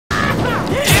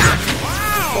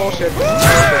bullshit. Bullshit.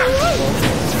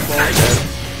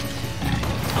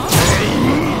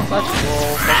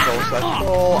 Such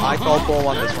bull. I call bull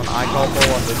on this one. I call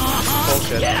bull on this one.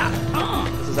 Bullshit.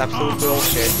 This is absolute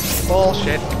bullshit.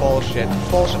 Bullshit.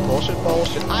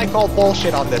 I call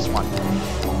bullshit on this one.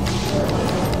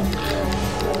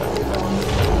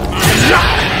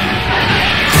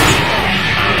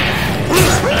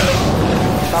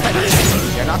 Stop it.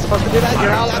 You're not supposed to do that.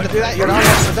 You're not allowed to do that. You're not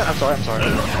allowed to do that. I'm sorry. I'm sorry.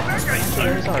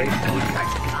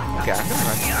 Okay, I'm gonna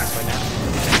run this right now.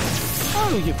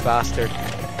 Oh, you bastard.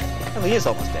 Well, he is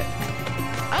almost dead.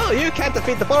 Oh, you can't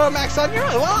defeat the Boromax on your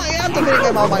own. Well, I am defeating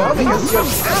him on my own because your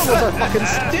animals are fucking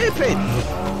stupid.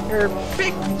 You're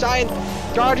big, giant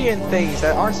guardian things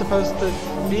that aren't supposed to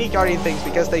be guardian things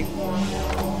because they,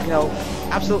 you know,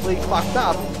 absolutely fucked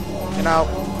up. You know,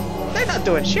 they're not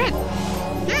doing shit.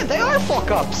 Yeah, they are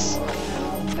fuck-ups.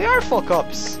 They are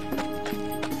fuck-ups.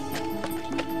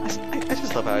 I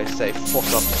just love how I say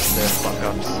fuck-ups, they're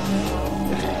fuck-ups.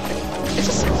 It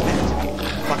just sounds better to me.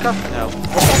 Fuck up? No.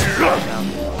 No.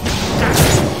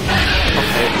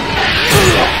 Okay.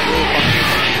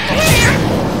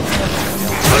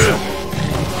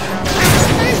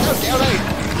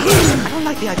 I don't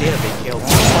like the idea of being killed.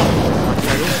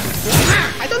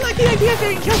 I don't like the idea of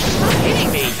being killed. Stop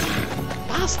hitting me!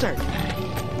 Bastard!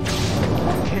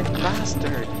 Fucking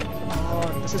bastard. Oh,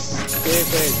 this is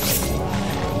stupid.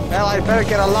 Well, I better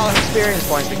get a lot of experience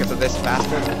points because of this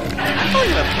bastard. I'm not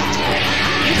even a bastard.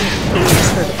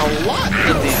 There's a lot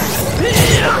in these.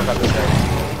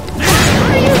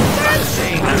 Why are you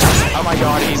dancing? Oh my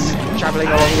god, he's trampling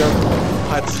all over your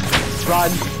huts.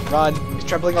 Run. He's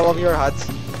trampling all over your huts.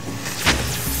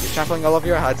 He's trampling all over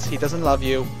your huts. He doesn't love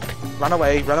you. Run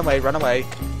away.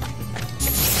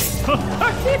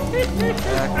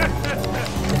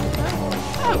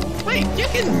 Oh, wait, you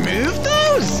can move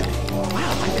those? Wow, I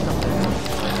didn't know that.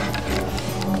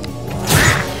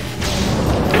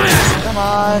 Come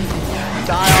on,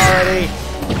 die already.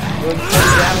 Doing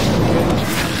some damage to you.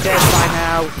 Dead by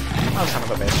now. Oh, son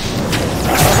of a bitch.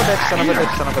 Son of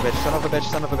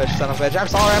a bitch. I'm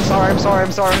sorry.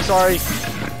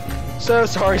 So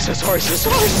sorry.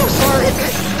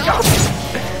 Stop.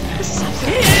 This is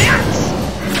nuts.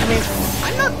 I mean,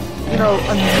 I'm not,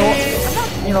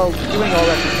 doing all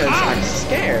that because I'm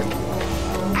scared.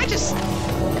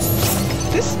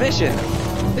 This mission,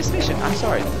 I'm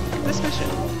sorry, this mission.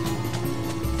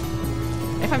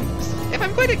 If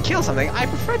I'm going to kill something, I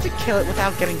prefer to kill it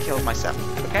without getting killed myself,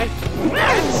 okay?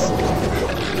 That's,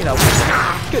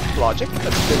 good logic.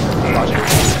 That's good logic.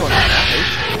 What's going on now,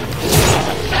 please?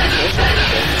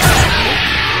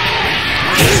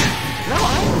 No,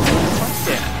 I'm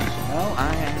dead. No, I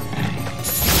am.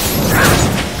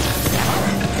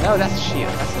 No, that's the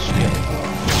shield.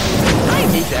 I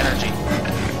need the energy.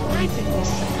 I did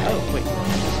this. Oh, wait.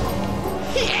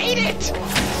 He ate it!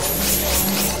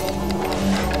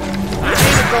 I ate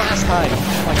it the last time.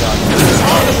 Oh my god.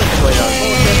 Oh, this is really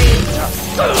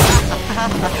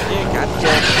You got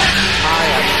killed. I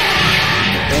am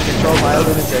being controlled by a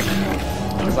lunatic.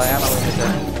 Because I am a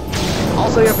lunatic.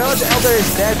 Also, your village elder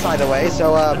is dead, by the way,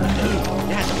 so,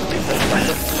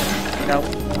 yeah,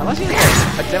 unless you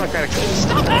have a democratic system.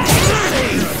 Stop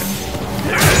dancing!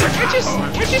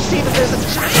 Can't you see that there's a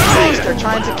giant monster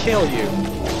trying to kill you?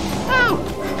 No!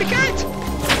 I can't!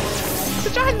 It's a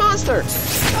giant monster!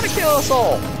 Trying to kill us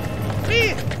all!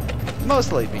 Me!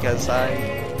 Mostly, because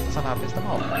I somehow pissed them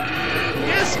off.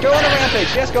 Yes, go on a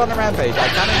rampage! I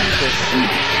kinda need this.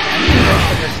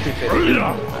 You're stupid. I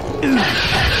don't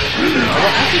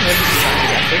actually know this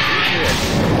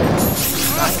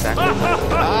is not exactly. Oh,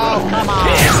 come on!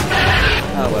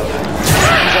 Oh, well.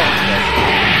 He's almost dead.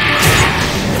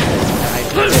 I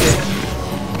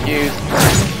didn't use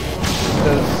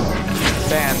those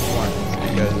banned ones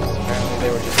because apparently they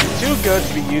were just too good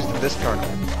to be used in this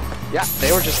tournament. Yeah,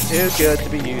 they were just too good to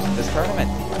be used in this tournament.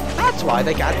 That's why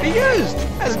they can't be used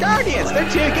as guardians. They're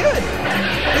too good.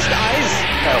 This guy's,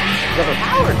 he's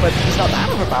overpowered, but he's not that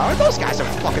overpowered. Those guys are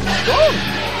fucking strong.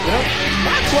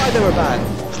 That's why they were banned.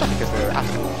 It's not because they were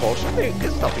absolute bullshit.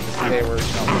 It's not because they were,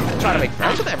 trying to make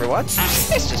friends with everyone.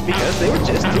 It's just because they were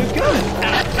just too good.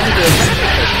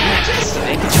 Just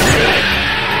make it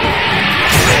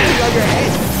on your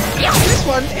head. This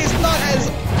one is not as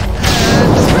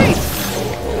straight.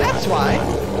 That's why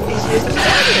he's used as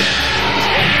guardian.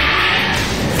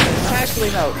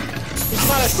 Actually, no. He's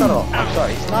not as subtle. I'm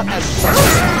sorry. He's not as subtle.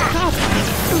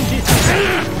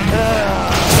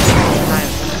 I'm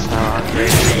so hungry.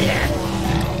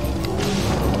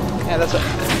 Yeah, that's what.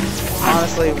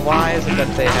 Honestly, why is it that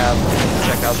they have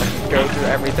projectiles that can go through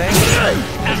everything?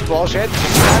 It's bullshit.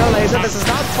 It's not a laser. This is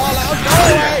not Fallout. Go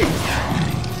away!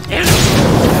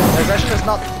 The aggression is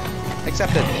not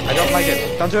accepted. I don't like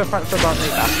it. Don't do it front foot on me,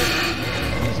 bastard.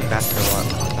 I'm using bastard a lot.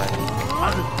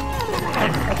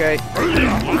 Okay.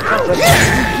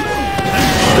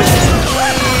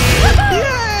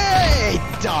 Yay!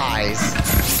 Dies.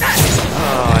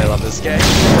 Oh, I love this game. I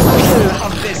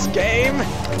love this game.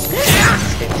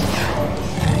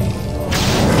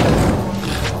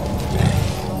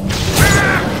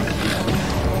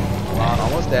 Come on,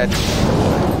 almost dead.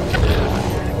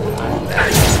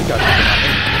 You got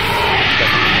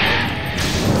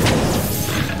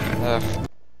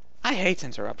I hate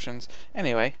interruptions.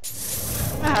 Anyway. Just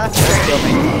kill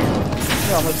me.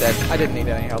 You're almost dead. I didn't need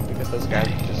any help because those guys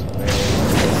were just...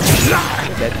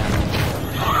 You're dead now.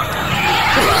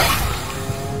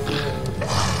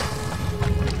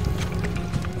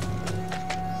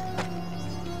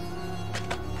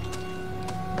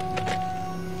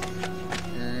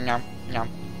 Nom, nom.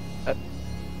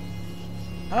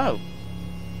 Oh,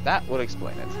 that would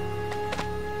explain it.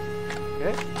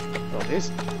 Okay, well he's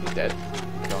dead.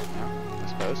 Gone now, I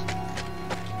suppose.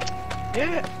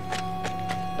 Yeah,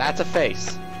 that's a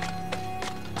face.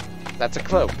 That's a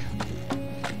cloak.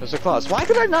 Those are claws. Why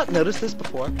could I not notice this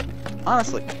before?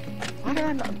 Honestly, why did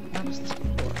I not notice this before?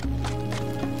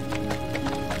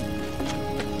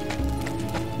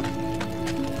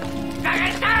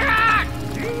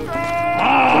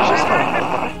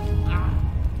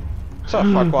 Shut up,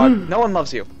 Farquaad. No one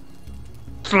loves you.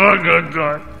 So you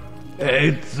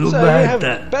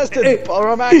have bested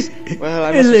Boromax? Well,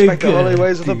 I must respect the holy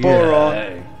ways of the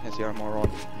Boron. Yes, you're a moron.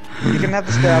 You can have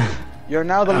the staff. You're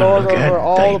now the lord over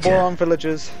all the Boron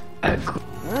villages. Our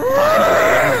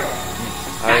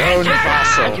own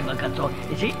vassal.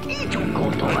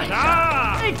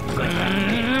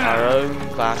 Our own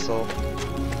vassal.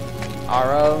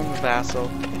 Our own vassal.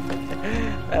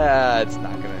 It's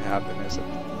not gonna happen, is it?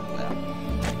 No.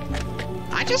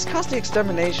 I just caused the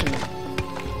extermination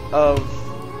of...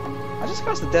 I just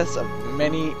caused the deaths of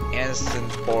many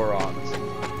innocent Borons.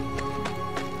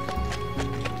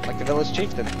 Like the village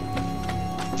chieftain.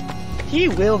 He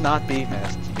will not be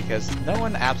missed because no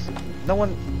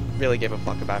one really gave a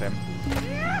fuck about him.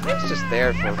 He's just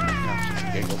there for,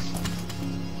 just giggles.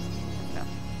 No.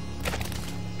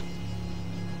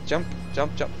 Jump,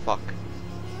 jump, jump, fuck.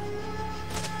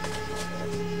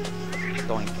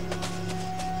 Doink.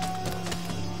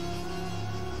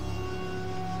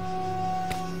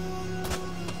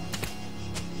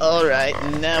 Alright,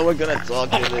 now we're gonna talk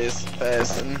to this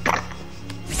person.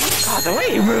 God, the way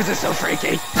he moves is so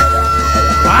freaky!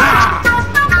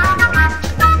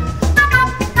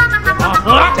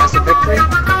 Test of victory?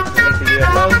 Take the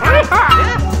UFO?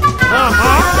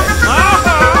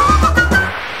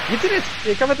 You did it!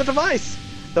 You covered the device!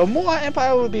 The Moa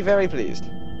Empire will be very pleased.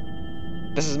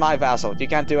 This is my vassal. You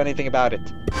can't do anything about it.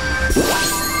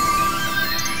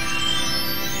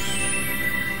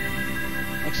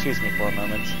 Excuse me for a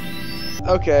moment.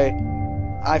 Okay.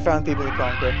 I found people to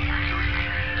conquer.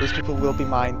 These people will be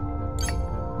mine.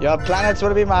 Your planets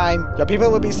will be mine. Your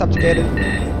people will be subjugated.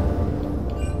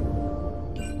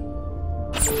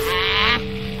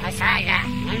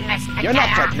 You're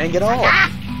not threatening at all.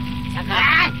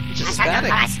 You're just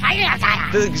static.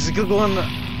 This is going...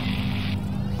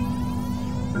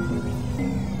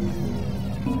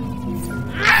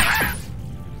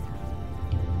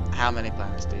 How many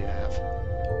planets do you have?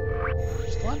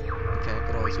 Just one? Okay, I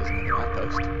could always use another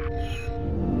outpost.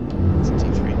 It's a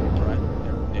T3, right?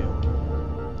 They're new.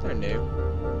 They're new.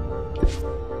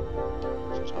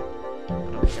 Shut up. I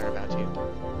don't care about you.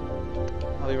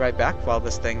 I'll be right back while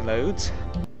this thing loads.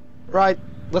 Right,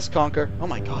 let's conquer. Oh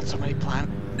my god, so many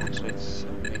planets. Actually, so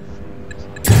many things.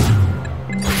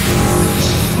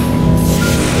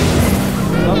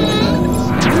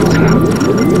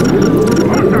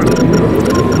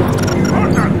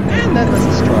 And then let's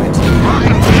destroy it.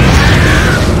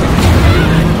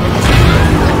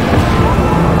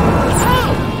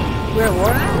 Oh! We're at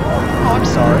war now? Oh, I'm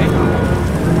sorry.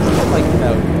 It's like,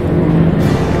 no.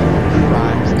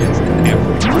 Crimes against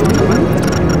everyone.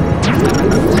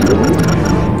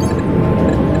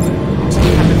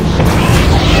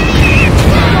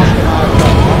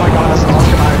 Oh my god, that's an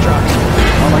Oscar Mayer truck.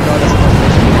 Oh my god, that's an Oscar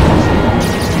Mayer.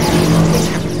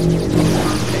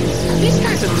 These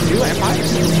guys are new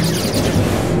empires.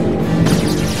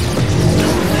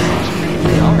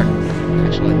 They are,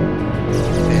 actually.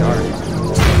 They are.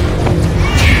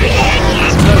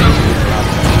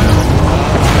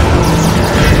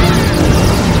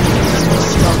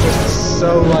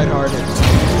 So lighthearted.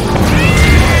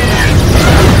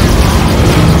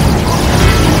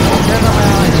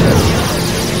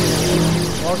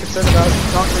 concerned about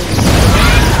conquering these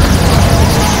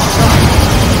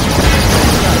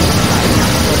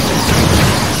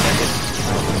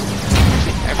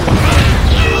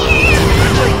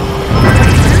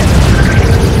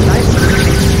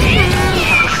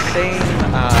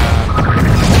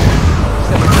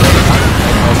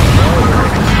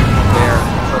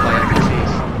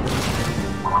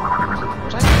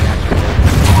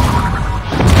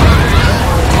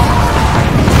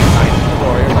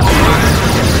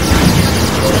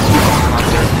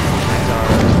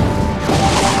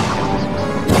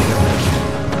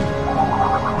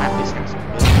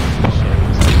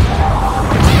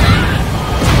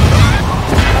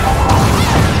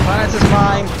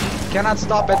Cannot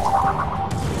stop it.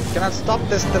 Cannot stop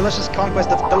this delicious conquest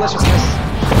of deliciousness.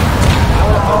 I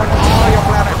will own all your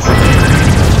planets.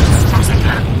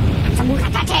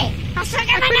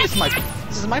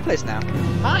 This is my place now.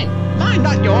 Mine. Mine,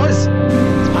 not yours.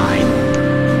 It's mine.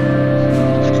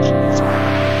 It's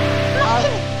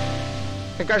mine.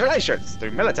 Congratulations.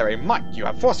 Through military might, you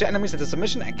have forced your enemies into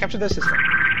submission and captured their system.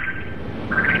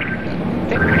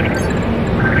 Okay.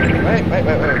 Wait.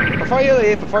 Before you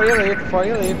leave, I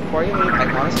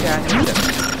want to scan your ship.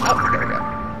 Oh, there we go.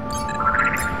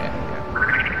 Yeah.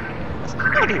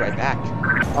 I'll be right back.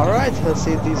 Alright, let's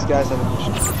see if these guys have a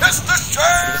mission. Mr.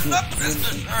 Sherm, the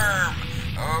Mr. Sherm!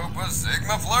 Oh,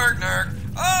 Sigma Flurgner!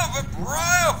 Oh, but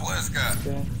Brian Bliska!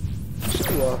 Okay. Should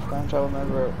be off. Time travel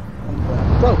member.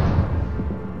 Broke!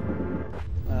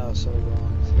 Oh, so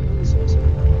wrong. So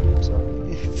I'm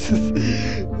sorry.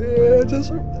 Yeah,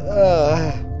 just.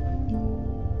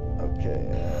 Okay.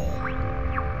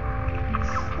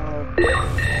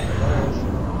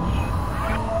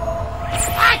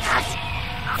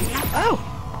 Oh!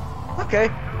 Okay.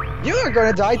 You are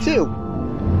gonna die too!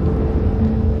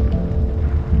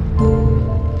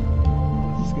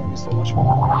 This is gonna be so much fun.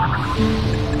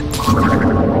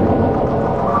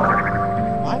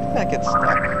 Why did that get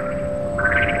stuck?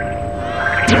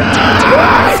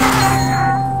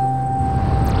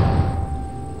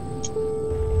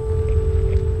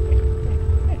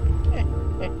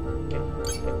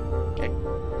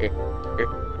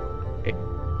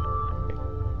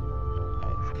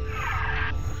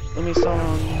 Enemy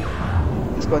song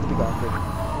is going to be conquered.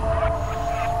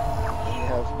 We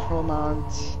have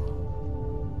Promont.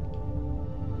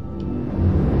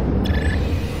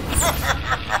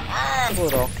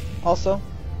 Little. Also,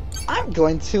 I'm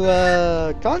going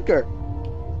to conquer.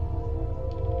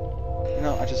 You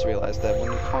know, I just realized that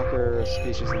when you conquer a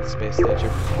species in the space stage, you're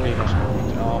pretty much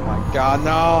going to. Oh my god,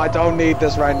 no! I don't need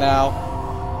this right now.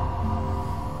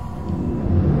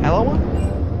 Hello, one?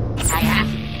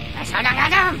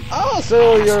 Oh,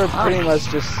 so you're pretty much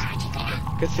just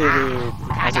Cthulhu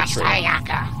as a tree.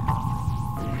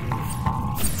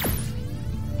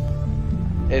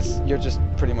 You're just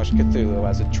pretty much Cthulhu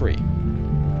as a tree.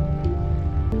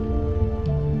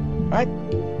 Right?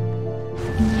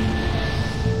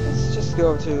 Let's just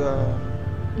go to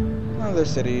one of their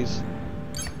cities.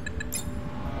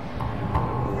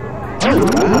 Oh,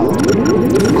 wow.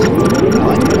 I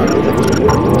like the architecture.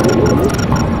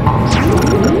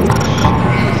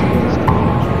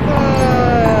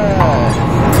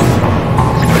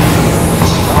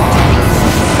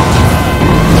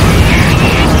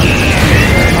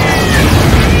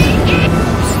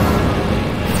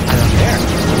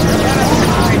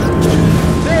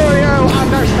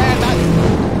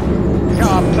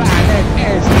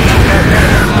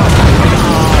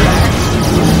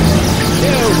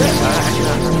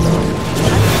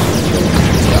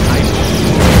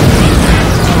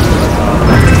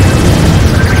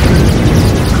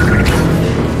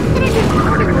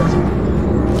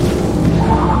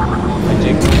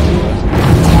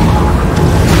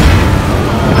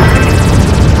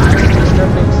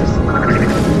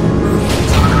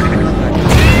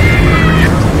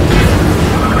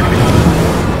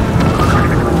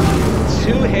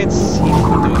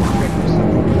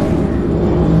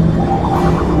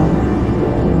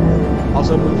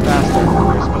 Also move faster.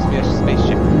 You're supposed to be a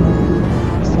spaceship.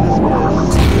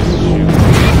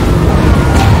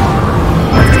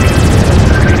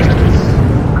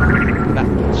 That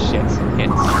shit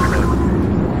hits.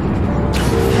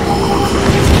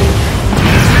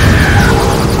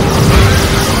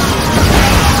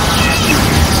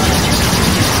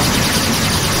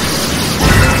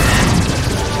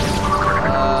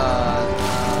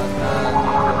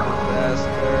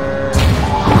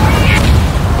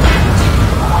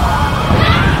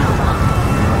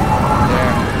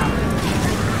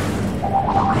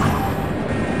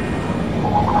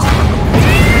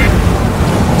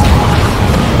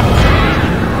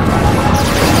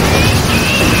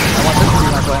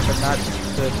 not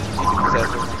the demon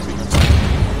possessor.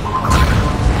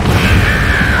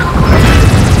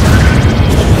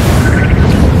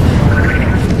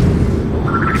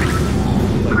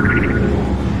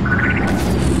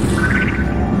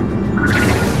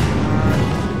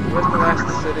 Where's the last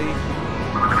city?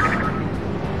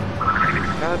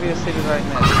 Gotta be a city right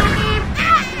now.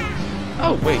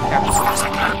 Oh, wait, capture.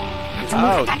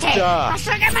 Oh, duh.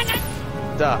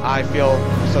 Duh, I feel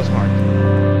so smart.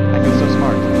 I feel so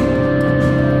smart.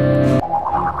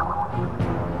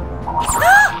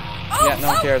 Yeah, no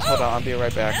one cares. Hold on, I'll be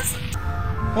right back.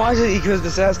 Why did Eco's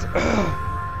disaster?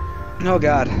 Oh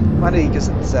god. Why did Eco's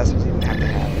disasters even have to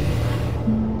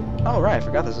happen? Oh, right, I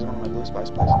forgot this is one of my blue spice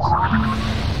places.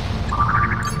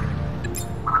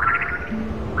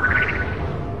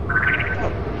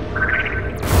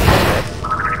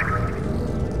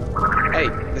 Hey,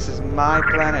 this is my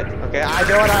planet, okay? I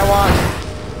do what I want!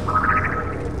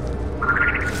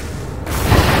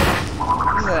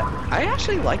 I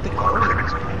actually like the colors of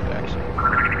this planet, actually.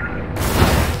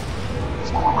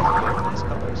 This planet has very nice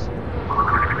colors.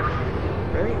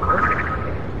 Very earthy.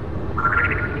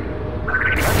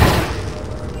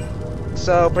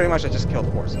 So, pretty much I just killed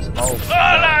horses. Oh.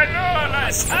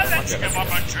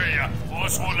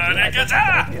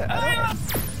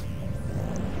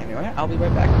 Anyway, I'll be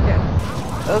right back again.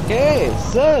 Okay,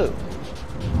 so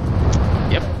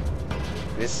yep,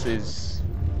 this is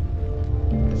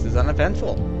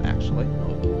uneventful, actually.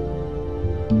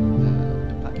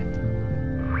 Planet.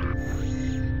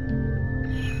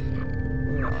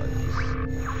 Where are these?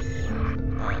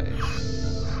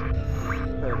 Nice.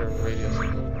 Heard a radio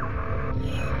signal.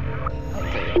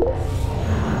 Okay.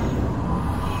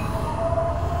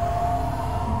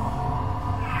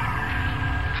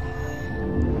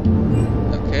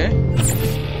 Okay.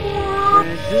 Oh,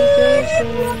 nice.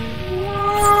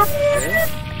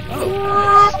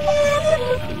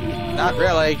 Not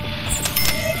really.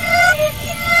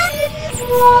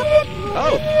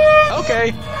 Oh, okay.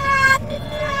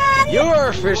 You're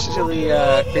officially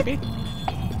creepy.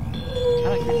 I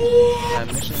like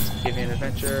creepy. Missions give you an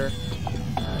adventure.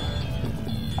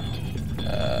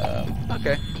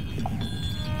 Okay.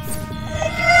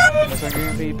 Looks like we're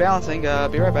gonna be balancing. Be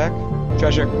right back.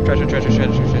 Treasure, treasure, treasure,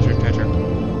 treasure, treasure, treasure.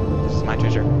 This is my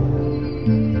treasure.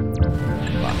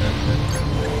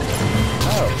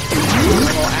 Oh.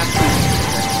 Little axes.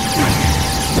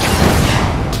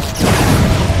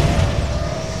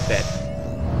 Dead.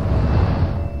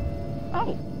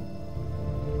 Oh.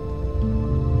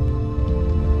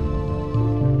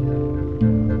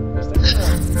 Was that,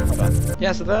 hold on.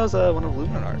 Yeah, so that was one of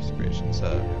Luminar's creations.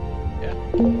 Yeah.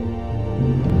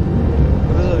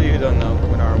 For those of you who don't know,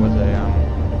 Luminar was a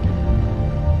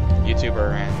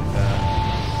YouTuber and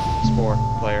Spore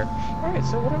player. Alright,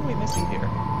 so what are we missing here?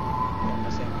 We're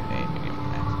missing a medium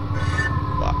connect.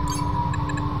 Block.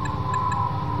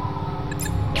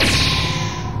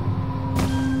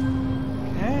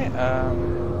 Okay,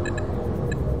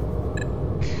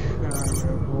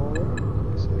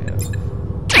 so we have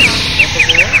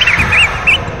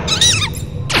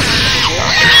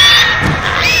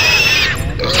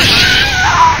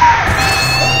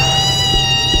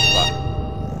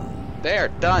there,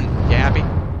 done. You happy?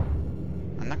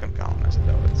 I'm not gonna colonize it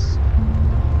though. It's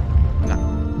not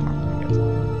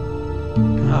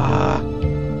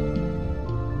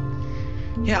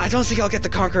yeah, I don't think I'll get the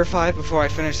Conqueror 5 before I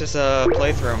finish this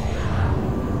playthrough.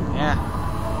 Yeah,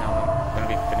 no, I'm gonna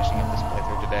be finishing up this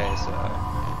playthrough today, so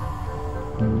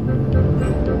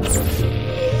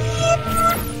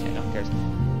yeah, no one cares.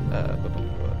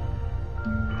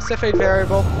 Cephate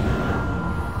variable.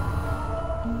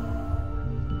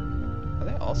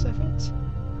 All Cephates?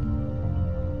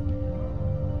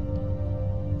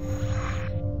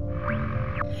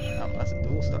 Oh, that's a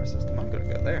dual star system. I'm gonna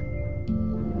go there.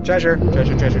 Treasure!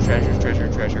 Treasure, treasure, treasure, treasure,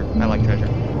 treasure. I like treasure.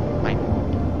 Mine.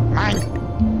 Mine!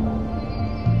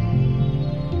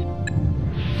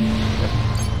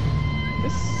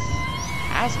 This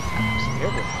has an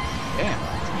atmosphere, but damn,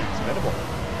 it's incredible.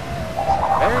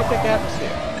 Very thick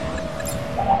atmosphere.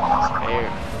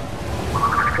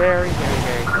 It's very, very,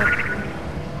 very thick.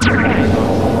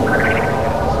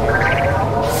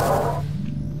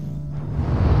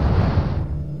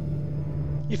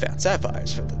 You found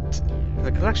sapphires for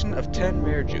the collection of 10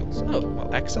 rare jewels. Oh, well,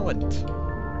 excellent.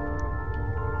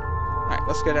 Alright,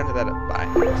 let's go down to that bye.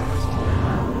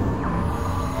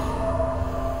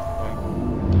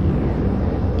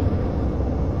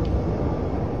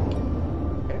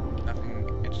 Okay, nothing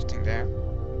interesting there.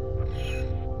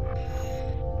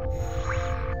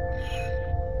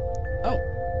 Oh.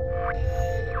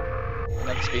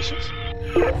 Another species?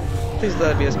 Please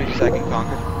let it be a species I can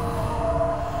conquer.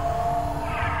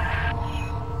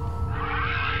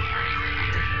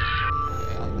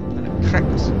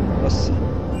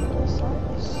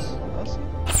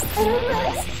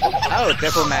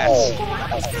 Diplomats.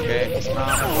 Okay,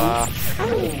 blah.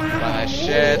 That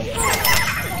shit.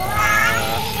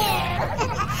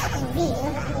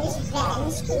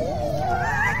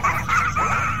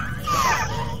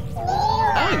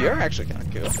 Oh, you're actually kind of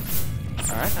cool.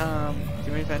 Alright,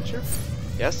 give me an adventure.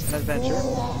 Yes, an adventure.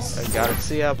 Got it,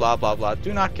 see ya, blah, blah, blah.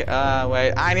 Do not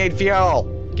wait, I need fuel!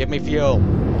 Give me fuel,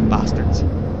 bastards.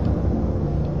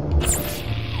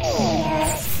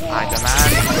 I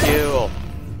demand fuel.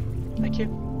 Thank you,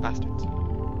 bastards.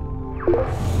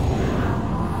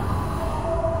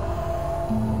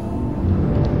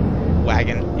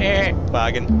 Wagon.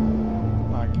 Wagon.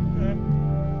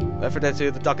 Left 4 Dead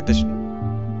 2, the Dock Edition.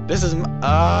 This is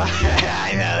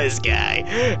I know this guy.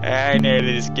 I know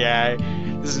this guy.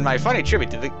 This is my funny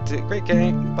tribute to the great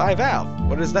game by Valve.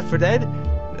 What is Left 4 Dead?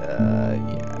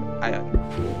 Yeah, I don't know.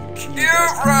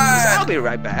 I'll be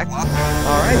right back.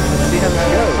 Alright, let's see how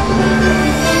this goes.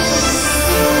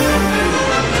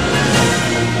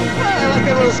 I like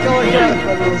that little skull again.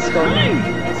 That little skull.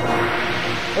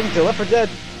 Welcome to Left 4 Dead.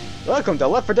 Welcome to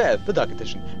Left 4 Dead, the Duck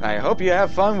Edition. And I hope you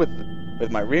have fun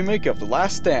with my remake of The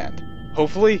Last Stand.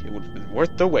 Hopefully, it would have been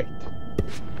worth the wait.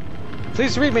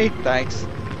 Please read me. Thanks.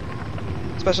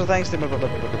 Special thanks to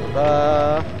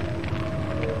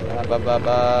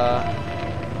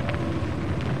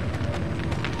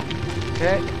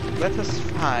Okay, let us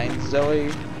find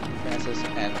Zoe, Francis,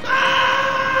 and...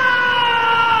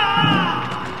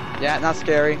 Yeah, not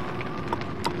scary.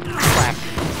 Quack.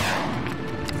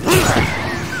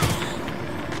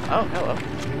 Oh, hello.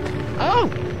 Oh!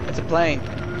 It's a plane.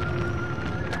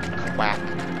 Quack.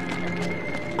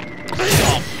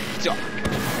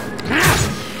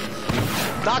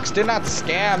 Ducks do not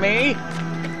scare me!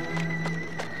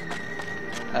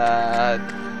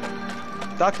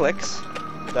 Ducklings,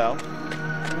 though.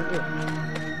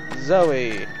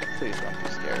 Zoe, please don't be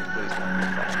scared. Please don't be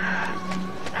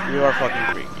fucking. You are fucking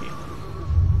freaky.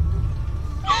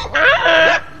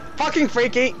 Fucking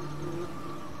freaky!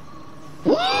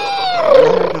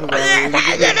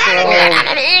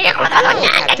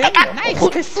 Captain, nice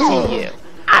to see you.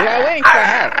 We are waiting for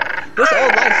help. This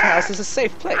old lighthouse is a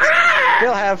safe place.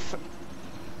 Bill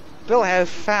have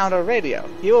found a radio.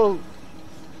 He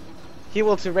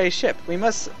will to raise ship. We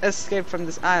must escape from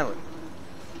this island.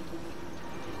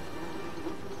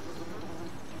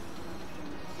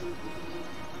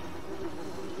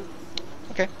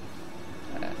 Okay.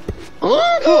 Cool.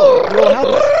 You will help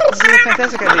us. This is a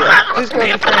fantastic idea. Please go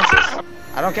to Francis.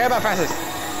 I don't care about Francis.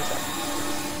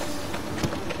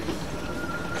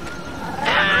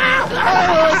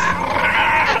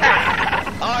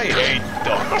 I hate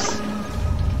ducks.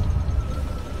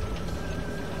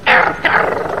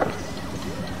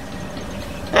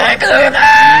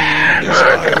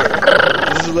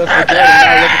 This is Left 4 Dead, and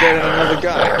now Left 4 Dead and another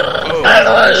guy. Oh,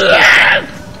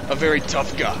 a very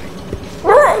tough guy.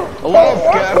 A lot of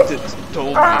captains told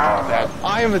me that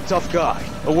I am a tough guy,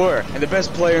 aware, and the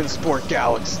best player in the Spore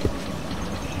Galaxy.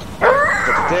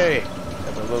 But today,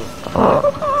 I'm a little...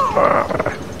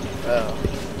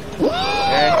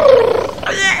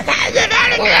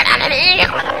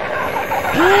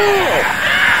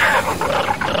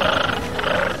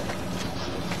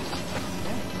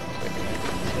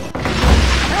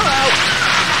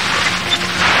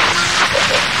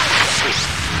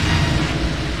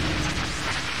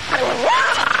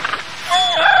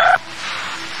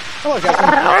 Hello, Captain.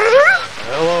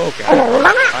 Hello, Captain.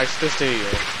 Nice to see you. We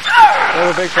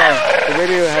have a big problem. The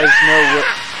radio has no...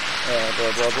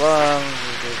 blah, blah, blah.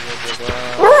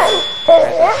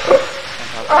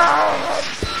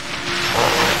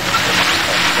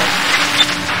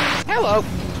 Hello.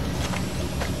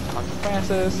 Talk to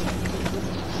Francis.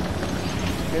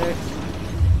 Okay.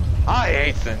 I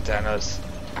hate antennas.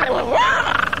 No,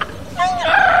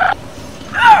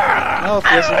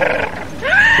 listen.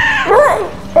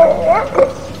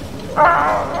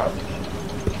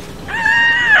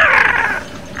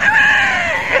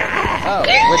 Oh,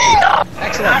 witches.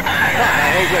 Excellent. Fun, I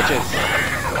hate witches.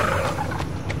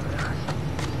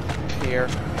 Here.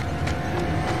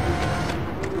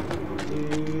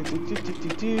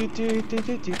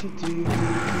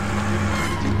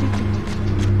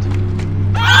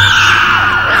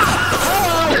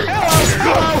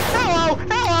 Hello!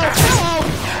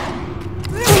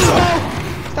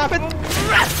 Stop it!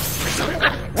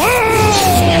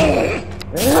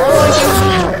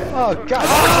 Oh, God.